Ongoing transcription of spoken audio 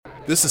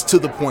This is To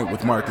the Point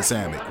with Marcus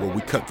Amick, where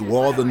we cut through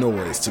all the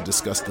noise to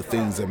discuss the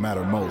things that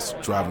matter most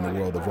driving the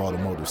world of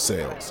automotive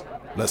sales.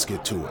 Let's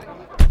get to it.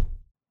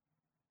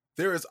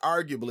 There is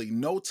arguably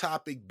no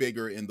topic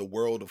bigger in the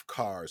world of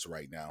cars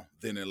right now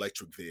than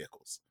electric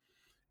vehicles.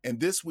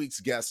 And this week's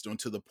guest on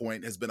To the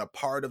Point has been a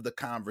part of the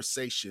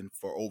conversation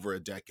for over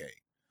a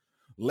decade.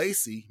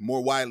 Lacey,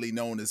 more widely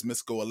known as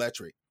Miss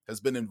GoElectric,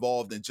 has been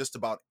involved in just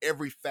about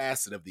every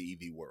facet of the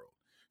EV world.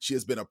 She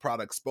has been a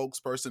product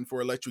spokesperson for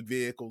electric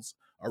vehicles,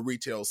 a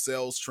retail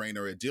sales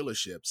trainer at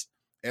dealerships,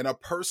 and a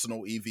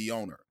personal EV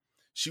owner.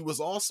 She was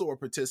also a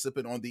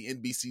participant on the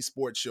NBC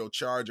sports show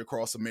Charge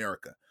Across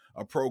America,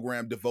 a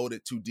program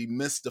devoted to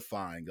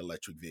demystifying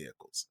electric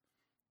vehicles.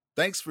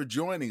 Thanks for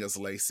joining us,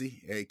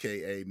 Lacey,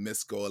 aka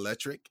Miss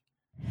GoElectric.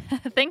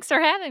 Thanks for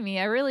having me.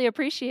 I really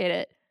appreciate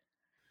it.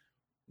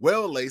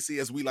 Well, Lacey,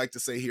 as we like to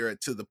say here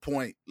at To the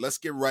Point, let's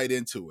get right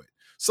into it.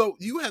 So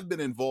you have been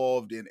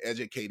involved in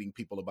educating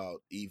people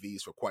about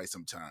EVs for quite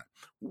some time.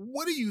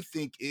 What do you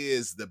think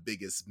is the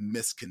biggest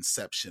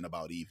misconception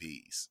about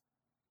EVs?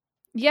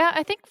 Yeah,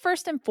 I think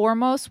first and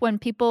foremost, when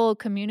people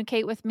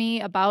communicate with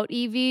me about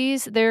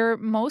EVs, they're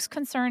most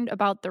concerned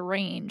about the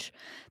range.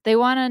 They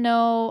want to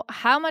know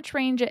how much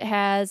range it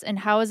has and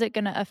how is it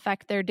going to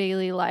affect their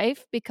daily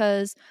life,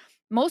 because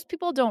most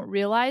people don't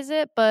realize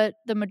it, but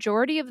the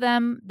majority of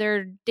them,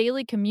 their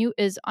daily commute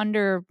is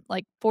under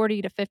like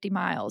 40 to 50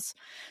 miles.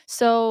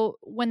 So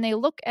when they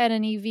look at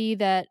an EV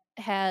that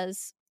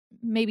has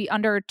maybe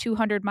under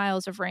 200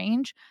 miles of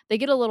range, they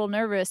get a little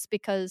nervous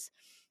because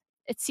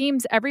it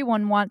seems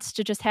everyone wants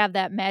to just have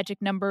that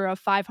magic number of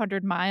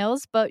 500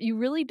 miles, but you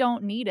really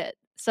don't need it.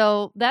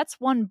 So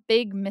that's one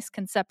big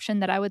misconception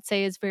that I would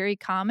say is very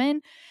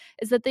common,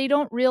 is that they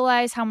don't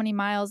realize how many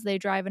miles they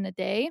drive in a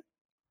day.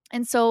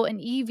 And so an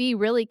EV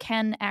really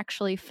can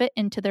actually fit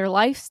into their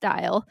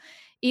lifestyle,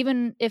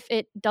 even if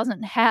it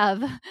doesn't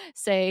have,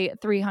 say,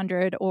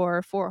 300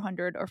 or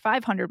 400 or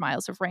 500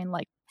 miles of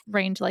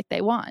range like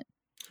they want.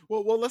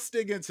 Well, let's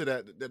dig into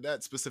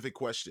that specific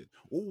question.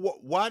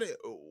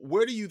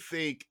 Where do you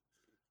think,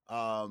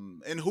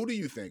 and who do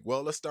you think?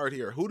 Well, let's start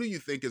here. Who do you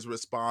think is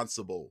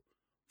responsible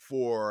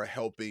for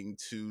helping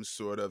to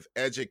sort of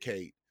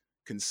educate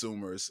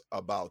consumers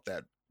about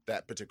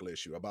that particular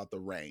issue, about the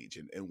range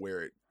and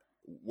where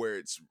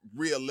it's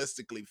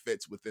realistically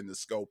fits within the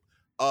scope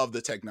of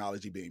the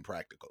technology being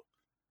practical?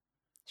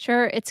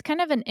 Sure, it's kind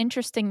of an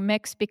interesting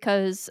mix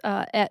because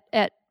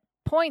at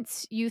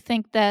points you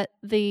think that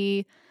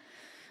the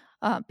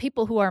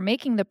people who are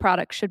making the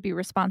product should be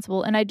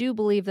responsible. And I do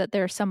believe that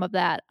there's some of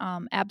that.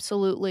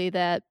 Absolutely,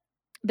 that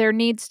there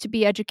needs to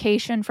be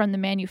education from the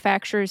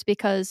manufacturers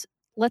because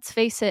let's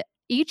face it,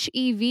 each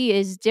EV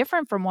is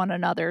different from one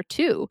another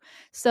too.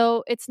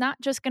 So it's not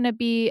just going to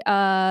be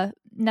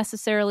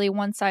necessarily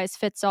one size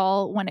fits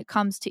all when it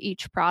comes to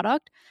each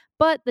product,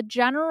 but the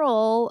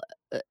general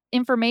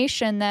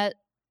information that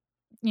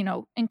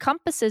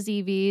encompasses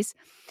EVs,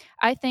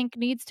 I think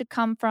needs to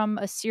come from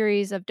a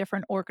series of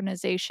different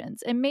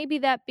organizations. And maybe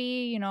that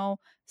be,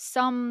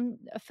 some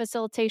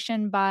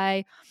facilitation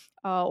by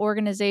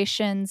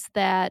organizations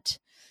that,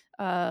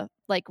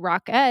 like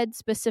Rock Ed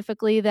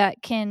specifically,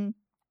 that can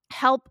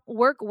help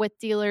work with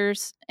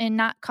dealers and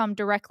not come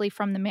directly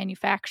from the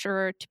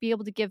manufacturer to be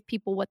able to give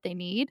people what they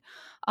need,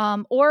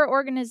 or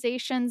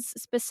organizations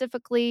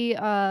specifically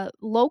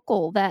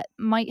local that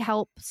might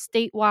help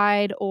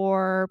statewide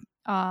or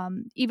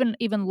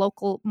even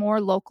local,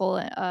 more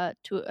local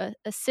to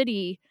a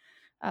city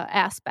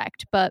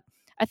aspect. But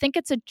I think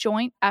it's a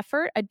joint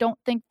effort. I don't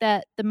think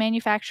that the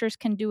manufacturers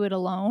can do it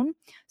alone.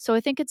 So I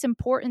think it's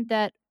important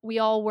that we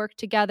all work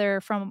together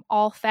from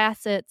all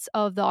facets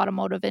of the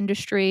automotive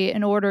industry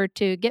in order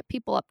to get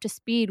people up to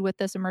speed with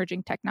this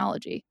emerging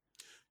technology.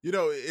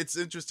 It's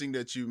interesting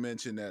that you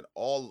mentioned that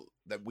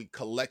we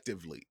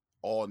collectively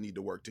all need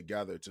to work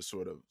together to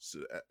sort of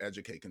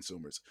educate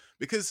consumers,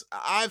 because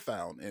I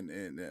found,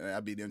 and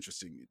I'd be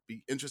interesting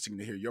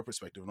to hear your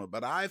perspective on it,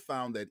 but I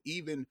found that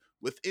even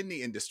within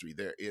the industry,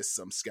 there is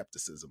some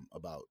skepticism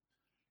about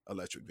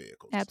electric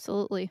vehicles.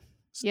 Absolutely.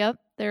 Yep,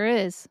 there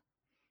is.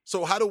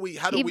 So how do we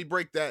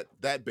break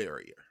that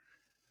barrier?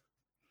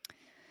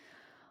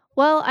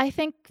 Well, I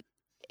think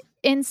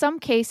in some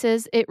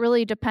cases, it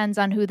really depends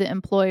on who the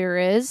employer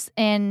is,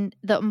 and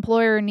the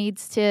employer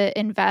needs to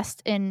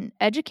invest in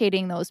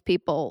educating those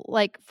people.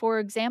 Like, for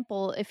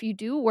example, if you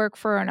do work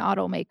for an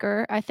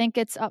automaker, I think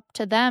it's up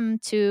to them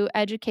to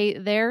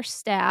educate their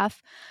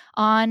staff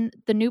on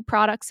the new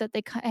products that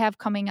they have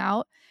coming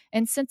out.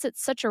 And since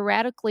it's such a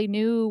radically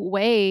new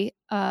way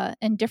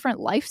and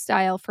different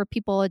lifestyle for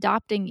people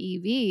adopting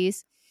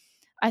EVs,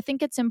 I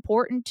think it's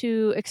important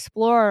to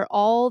explore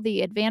all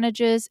the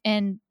advantages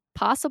and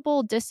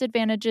possible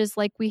disadvantages,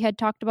 like we had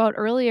talked about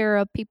earlier,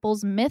 of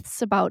people's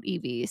myths about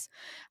EVs.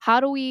 How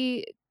do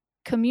we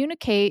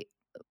communicate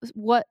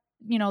what,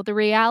 the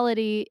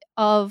reality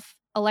of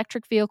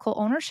electric vehicle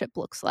ownership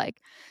looks like?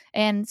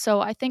 And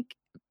so I think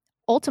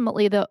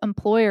ultimately the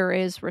employer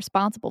is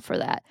responsible for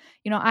that.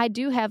 I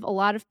do have a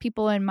lot of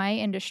people in my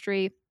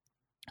industry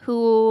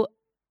who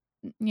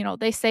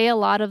they say a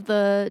lot of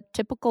the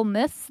typical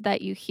myths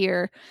that you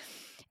hear.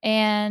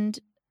 And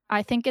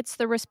I think it's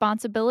the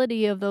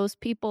responsibility of those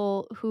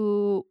people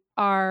who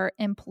are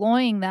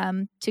employing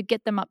them to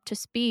get them up to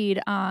speed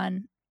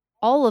on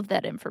all of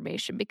that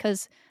information,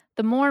 because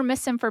the more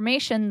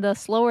misinformation, the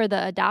slower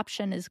the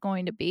adoption is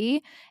going to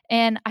be.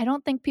 And I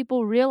don't think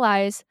people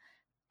realize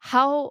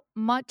how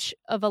much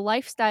of a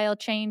lifestyle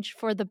change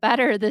for the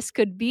better this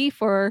could be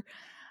for,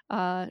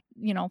 the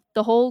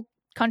whole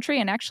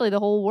country and actually the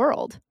whole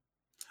world.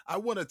 I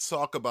want to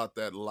talk about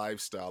that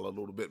lifestyle a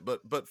little bit,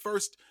 but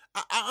first,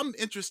 I'm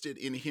interested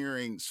in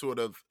hearing sort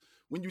of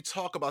when you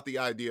talk about the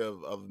idea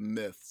of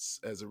myths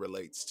as it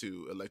relates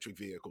to electric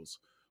vehicles.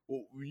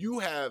 Well, you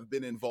have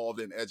been involved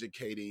in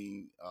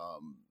educating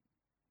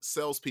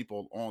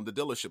salespeople on the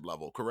dealership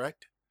level,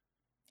 correct?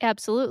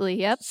 Absolutely.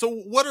 Yep. So,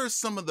 what are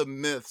some of the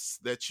myths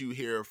that you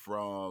hear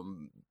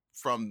from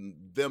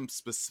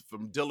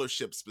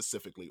dealerships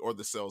specifically, or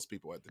the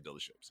salespeople at the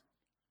dealerships?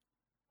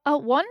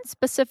 One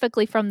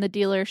specifically from the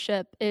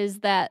dealership is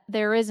that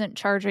there isn't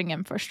charging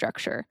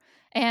infrastructure.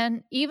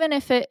 And even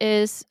if it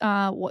is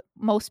what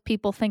most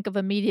people think of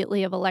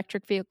immediately of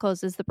electric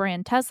vehicles as the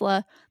brand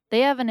Tesla, they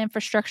have an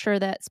infrastructure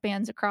that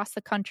spans across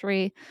the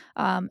country,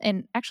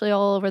 and actually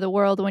all over the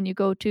world when you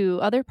go to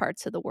other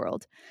parts of the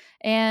world.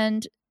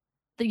 And,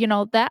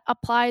 that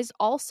applies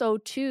also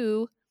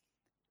to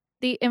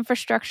the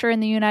infrastructure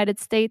in the United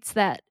States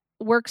that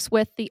works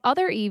with the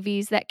other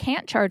EVs that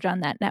can't charge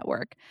on that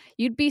network.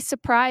 You'd be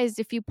surprised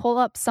if you pull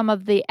up some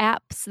of the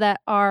apps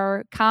that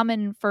are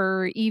common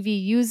for EV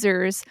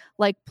users,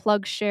 like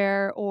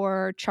PlugShare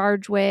or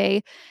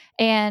ChargeWay,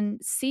 and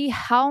see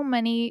how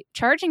many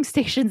charging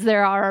stations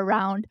there are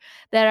around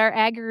that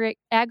are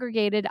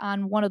aggregated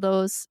on one of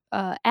those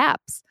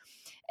apps.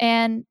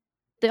 And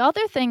the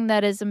other thing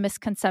that is a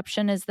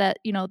misconception is that,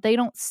 they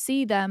don't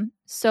see them,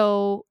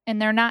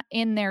 and they're not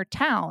in their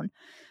town.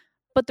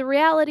 But the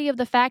reality of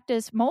the fact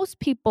is most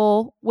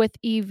people with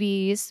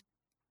EVs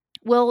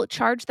will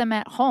charge them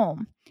at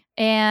home.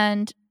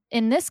 And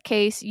in this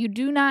case, you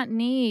do not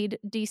need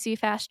DC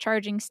fast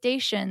charging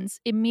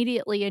stations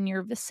immediately in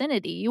your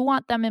vicinity. You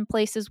want them in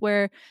places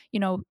where,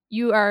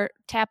 you are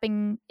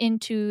tapping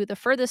into the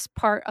furthest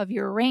part of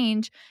your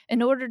range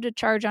in order to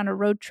charge on a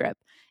road trip.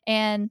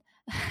 And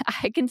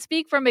I can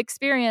speak from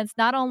experience.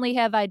 Not only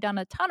have I done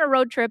a ton of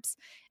road trips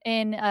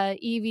in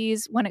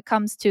EVs when it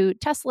comes to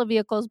Tesla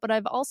vehicles, but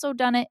I've also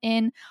done it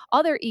in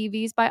other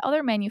EVs by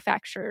other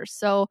manufacturers.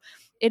 So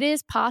it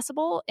is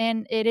possible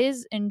and it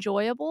is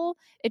enjoyable.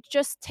 It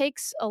just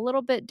takes a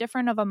little bit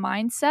different of a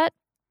mindset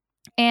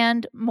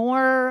and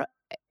more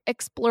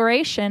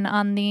exploration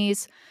on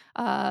these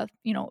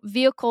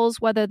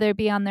vehicles, whether they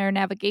be on their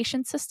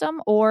navigation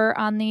system or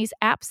on these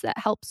apps that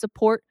help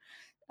support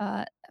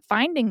uh,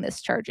 finding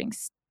this charging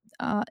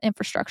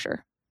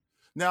infrastructure.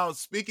 Now,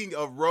 speaking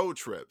of road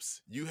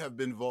trips, you have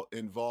been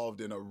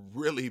involved in a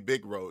really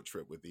big road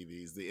trip with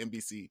EVs, the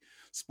NBC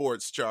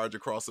Sports Charge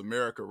Across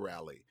America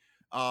rally.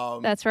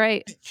 Um, That's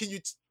right. can you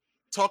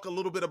talk a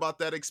little bit about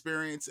that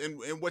experience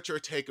and what your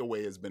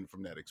takeaway has been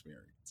from that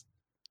experience?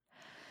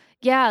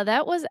 Yeah,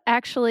 that was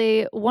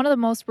actually one of the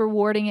most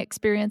rewarding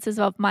experiences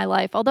of my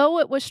life. Although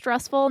it was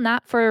stressful,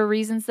 not for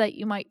reasons that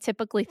you might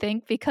typically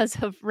think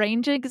because of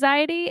range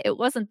anxiety, it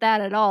wasn't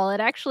that at all. It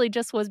actually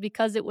just was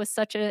because it was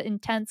such an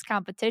intense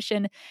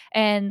competition.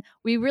 And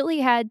we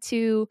really had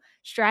to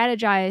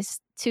strategize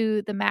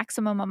to the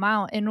maximum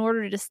amount in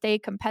order to stay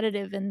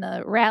competitive in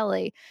the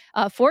rally.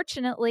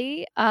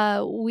 Fortunately,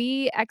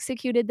 we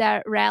executed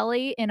that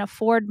rally in a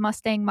Ford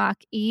Mustang Mach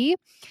E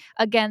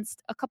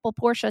against a couple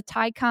Porsche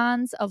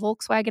Taycans, a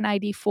Volkswagen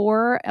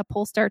ID4, a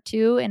Polestar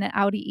 2, and an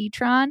Audi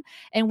e-tron,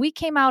 and we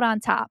came out on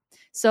top.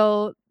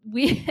 So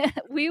we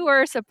we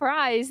were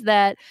surprised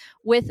that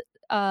with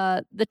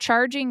the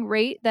charging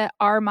rate that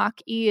our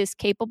Mach E is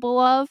capable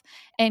of,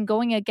 and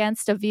going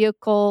against a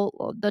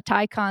vehicle, the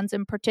Taycans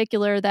in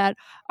particular, that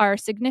are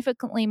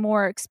significantly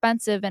more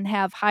expensive and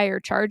have higher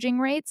charging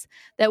rates,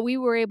 that we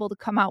were able to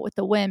come out with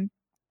the win.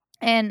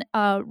 And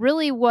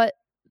really, what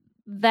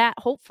that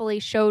hopefully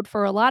showed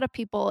for a lot of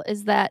people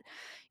is that,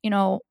 you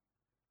know,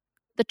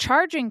 the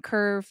charging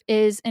curve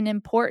is an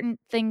important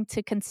thing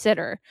to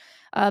consider,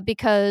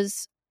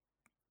 because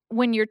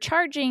when you're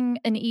charging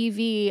an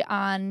EV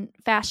on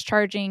fast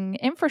charging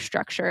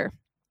infrastructure,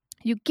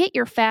 you get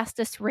your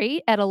fastest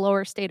rate at a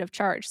lower state of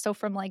charge. So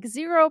from like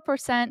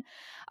 0%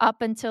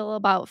 up until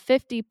about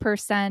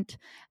 50%,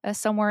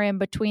 somewhere in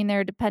between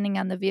there, depending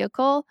on the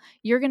vehicle,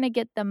 you're going to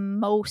get the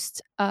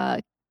most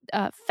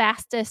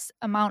fastest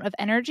amount of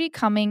energy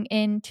coming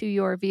into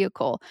your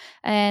vehicle.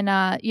 And,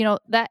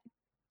 that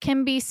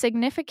can be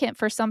significant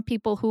for some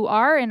people who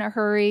are in a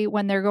hurry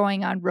when they're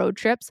going on road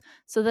trips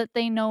so that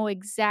they know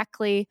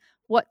exactly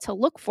what to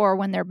look for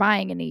when they're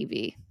buying an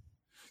EV.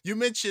 You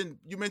mentioned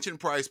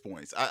price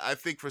points. I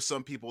think for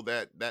some people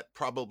that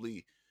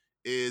probably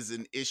is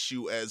an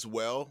issue as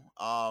well.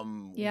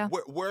 Yeah.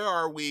 Where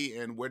are we,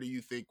 and where do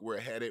you think we're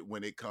headed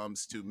when it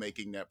comes to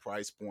making that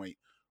price point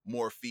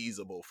more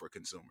feasible for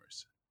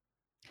consumers?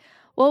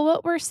 Well,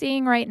 what we're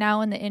seeing right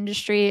now in the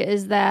industry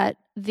is that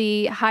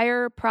the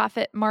higher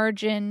profit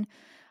margin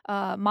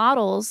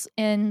models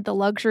in the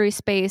luxury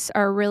space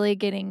are really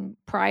getting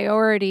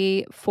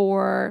priority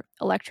for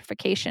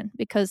electrification,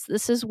 because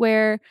this is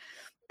where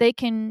they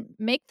can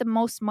make the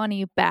most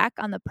money back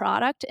on the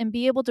product and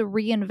be able to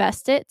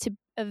reinvest it to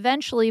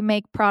eventually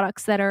make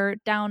products that are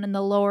down in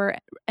the lower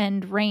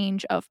end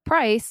range of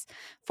price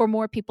for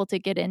more people to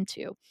get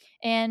into.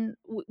 And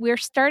we're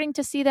starting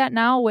to see that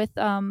now with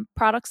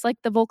products like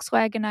the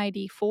Volkswagen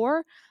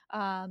ID4.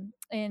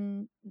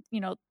 And,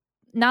 you know,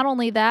 not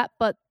only that,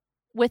 but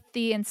with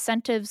the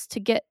incentives to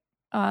get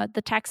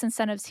the tax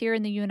incentives here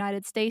in the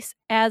United States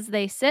as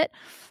they sit,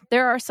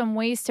 there are some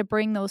ways to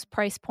bring those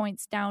price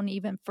points down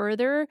even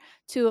further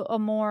to a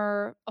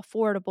more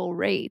affordable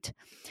rate.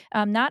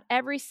 Not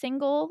every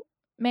single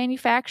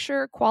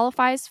manufacturer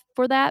qualifies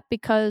for that,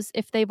 because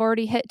if they've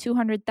already hit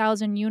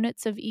 200,000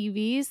 units of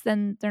EVs,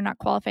 then they're not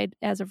qualified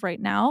as of right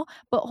now.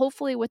 But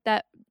hopefully, with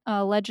that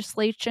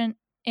legislation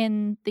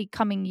in the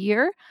coming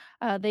year,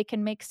 they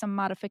can make some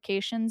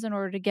modifications in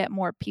order to get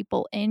more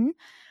people in.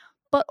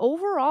 But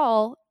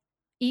overall,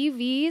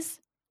 EVs,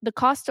 the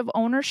cost of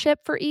ownership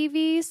for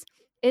EVs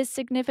is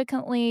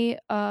significantly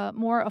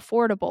more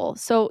affordable.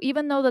 So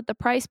even though that the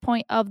price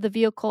point of the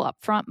vehicle up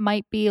front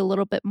might be a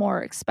little bit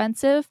more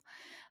expensive,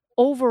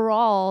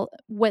 overall,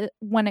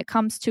 when it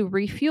comes to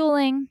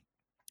refueling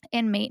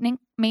and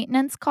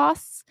maintenance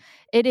costs,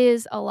 it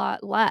is a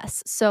lot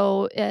less.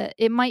 So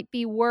it might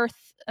be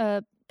worth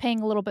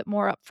paying a little bit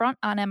more upfront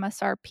on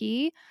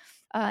MSRP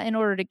in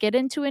order to get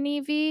into an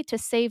EV to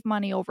save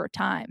money over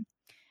time.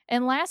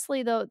 And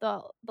lastly, the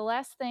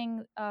last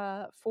thing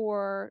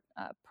for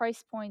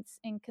price points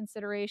in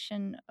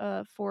consideration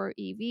for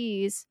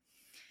EVs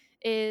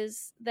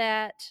is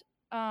that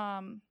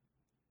um,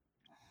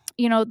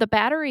 the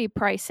battery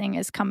pricing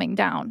is coming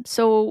down.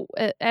 So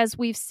as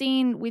we've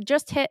seen, we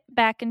just hit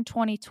back in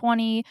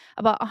 2020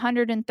 about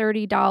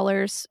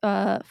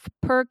 $130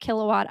 per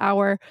kilowatt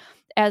hour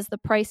as the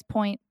price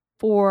point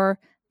for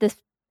this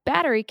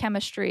battery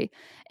chemistry.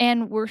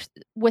 And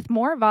with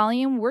more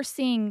volume, we're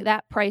seeing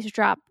that price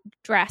drop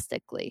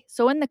drastically.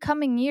 So in the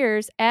coming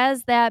years,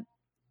 as that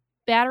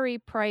battery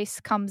price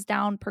comes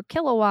down per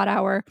kilowatt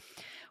hour,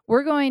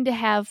 we're going to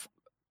have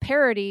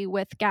parity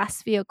with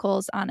gas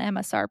vehicles on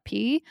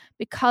MSRP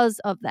because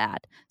of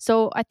that.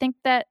 So I think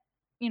that,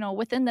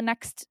 within the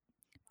next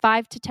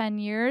 5 to 10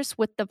 years,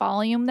 with the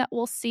volume that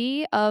we'll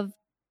see of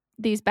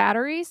these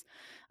batteries,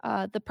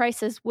 the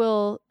prices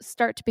will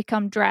start to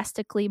become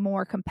drastically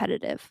more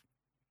competitive.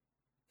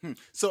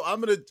 So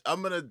I'm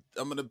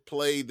gonna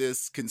play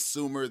this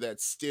consumer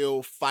that's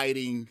still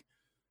fighting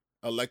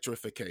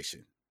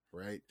electrification,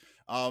 right?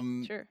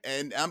 Sure.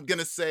 And I'm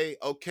gonna say,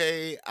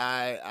 okay,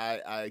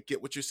 I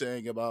get what you're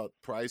saying about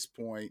price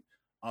point.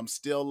 I'm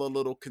still a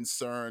little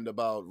concerned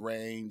about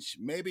range.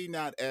 Maybe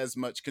not as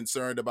much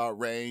concerned about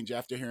range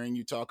after hearing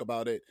you talk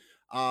about it.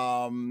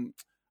 Um,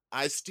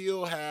 I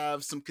still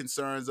have some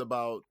concerns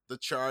about the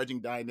charging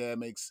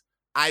dynamics.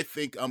 I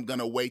think I'm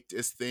gonna wait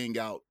this thing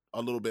out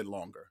a little bit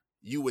longer.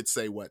 You would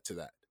say what to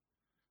that?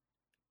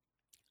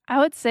 I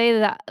would say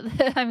that,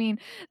 I mean,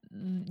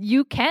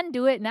 you can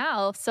do it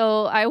now.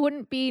 So I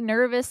wouldn't be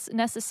nervous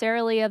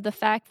necessarily of the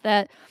fact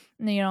that,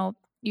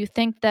 you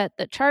think that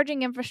the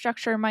charging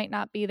infrastructure might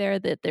not be there,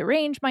 that the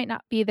range might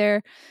not be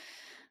there.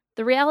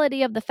 The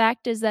reality of the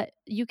fact is that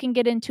you can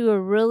get into a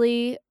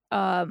really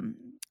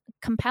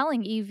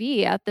compelling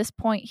EV at this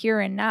point here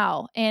and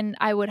now. And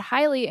I would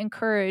highly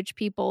encourage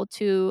people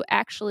to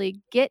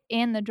actually get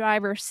in the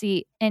driver's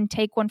seat and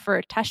take one for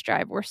a test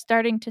drive. We're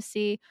starting to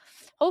see,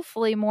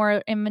 hopefully,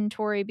 more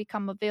inventory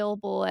become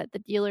available at the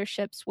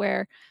dealerships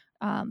where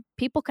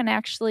people can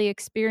actually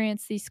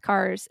experience these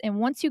cars. And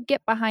once you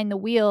get behind the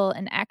wheel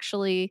and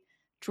actually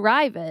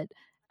drive it,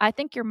 I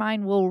think your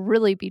mind will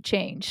really be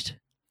changed.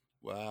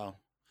 Wow.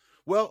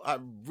 Well, I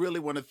really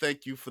want to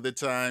thank you for the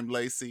time,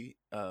 Lacey,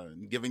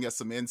 giving us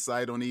some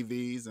insight on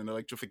EVs and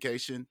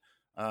electrification.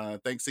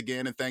 Thanks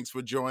again, and thanks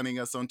for joining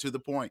us on To the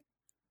Point.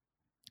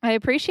 I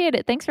appreciate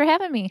it. Thanks for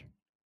having me.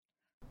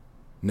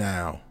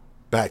 Now,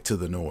 back to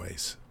the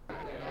noise.